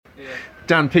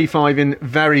Dan, P5 in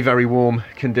very, very warm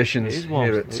conditions warm.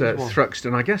 here at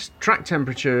Thruxton. I guess track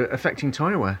temperature affecting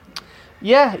tyre wear.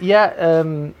 Yeah.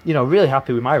 Really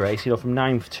happy with my race. From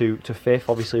 9th to 5th.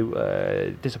 Obviously,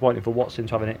 disappointing for Watson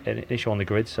to have an issue on the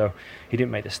grid, so he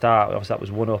didn't make the start. Obviously, that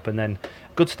was one up, and then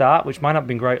good start, which might not have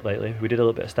been great lately. We did a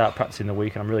little bit of start practice in the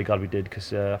week, and I'm really glad we did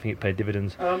because I think it paid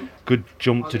dividends. Good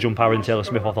jump Aaron Taylor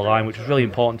Smith off the line, which was really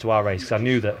important to our race because I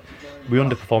knew that we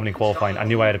underperformed in qualifying. I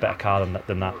knew I had a better car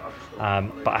than that.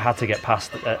 But I had to get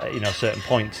past a certain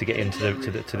point to get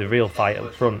into the real fight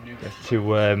up front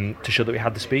to show that we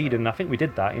had the speed, and I think we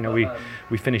did that.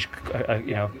 We finished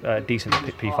a decent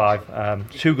P5.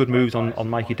 Two good moves on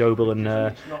Mikey Doble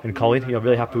and Colin.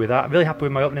 Really happy with that. Really happy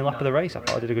with my opening lap of the race. I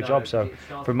thought I did a good job. So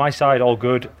from my side, all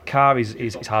good. Car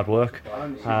is hard work.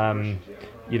 I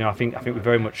think we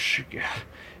very much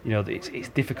it's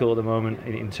difficult at the moment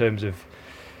in terms of.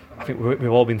 I think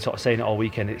we've all been sort of saying it all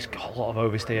weekend. It's got a lot of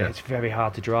oversteer. Yeah. It's very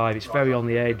hard to drive. It's very on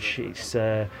the edge. It's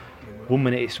 1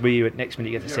 minute it's with you, next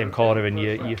minute you get the same corner, and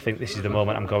you think this is the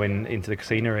moment I'm going into the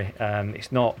scenery.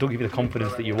 It's not. Don't give you the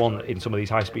confidence that you want in some of these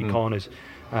high-speed corners.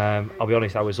 I'll be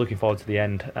honest. I was looking forward to the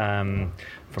end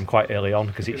from quite early on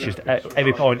because it's just at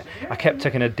every point I kept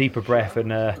taking a deeper breath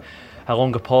and. A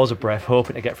longer pause of breath,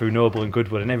 hoping to get through Noble and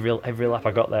Goodwood, and every lap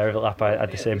I got there, every lap I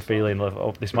had the same feeling of,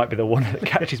 oh, this might be the one that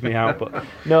catches me out. But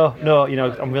no,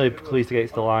 I'm really pleased to get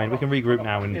to the line. We can regroup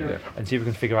now and see if we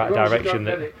can figure out a direction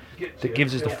that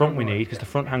gives us the front we need, because the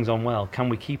front hangs on well. Can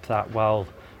we keep that while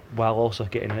also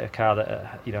getting a car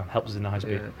that helps us in the high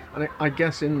speed? And I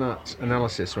guess in that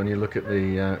analysis, when you look at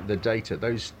the data,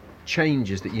 those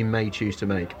changes that you may choose to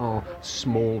make are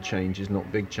small changes, not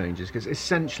big changes, because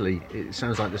essentially it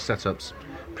sounds like the setup's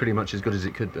pretty much as good as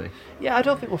it could be. Yeah, I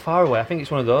don't think we're far away. I think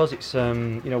it's one of those. It's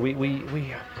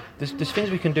there's things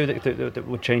we can do that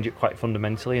would change it quite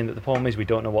fundamentally, and the problem is we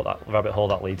don't know what that rabbit hole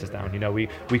that leads us down.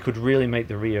 We could really make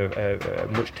the rear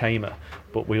much tamer,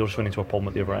 but we'll just run into a problem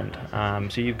at the other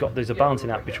end. So there's a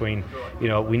balancing act between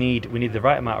we need the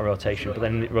right amount of rotation, but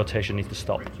then the rotation needs to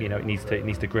stop. It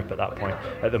needs to grip at that point.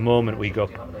 At the moment we go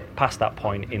past that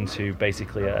point into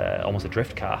basically almost a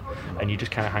drift car, and you're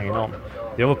just kind of hanging on.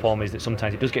 The other problem is that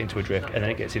sometimes it does get into a drift and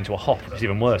then it gets into a hop, which is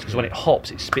even worse, because when it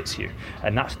hops it spits you,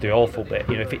 and that's the awful bit.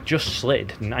 If it just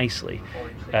slid nicely,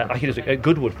 like it does at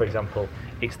Goodwood for example,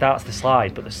 it starts to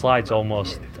slide, but the slide's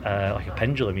almost like a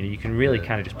pendulum. You can really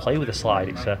kind of just play with the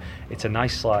slide. It's a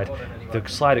nice slide. The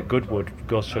slide at Goodwood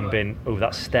goes from being,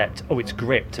 that's stepped, it's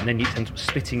gripped, and then it ends up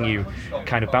spitting you,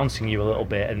 kind of bouncing you a little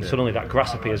bit, and suddenly that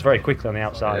grass appears very quickly on the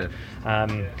outside.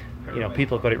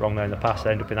 People have got it wrong there in the past.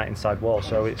 They end up in that inside wall.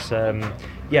 So it's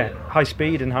high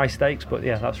speed and high stakes, but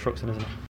that's Thruxton, isn't it?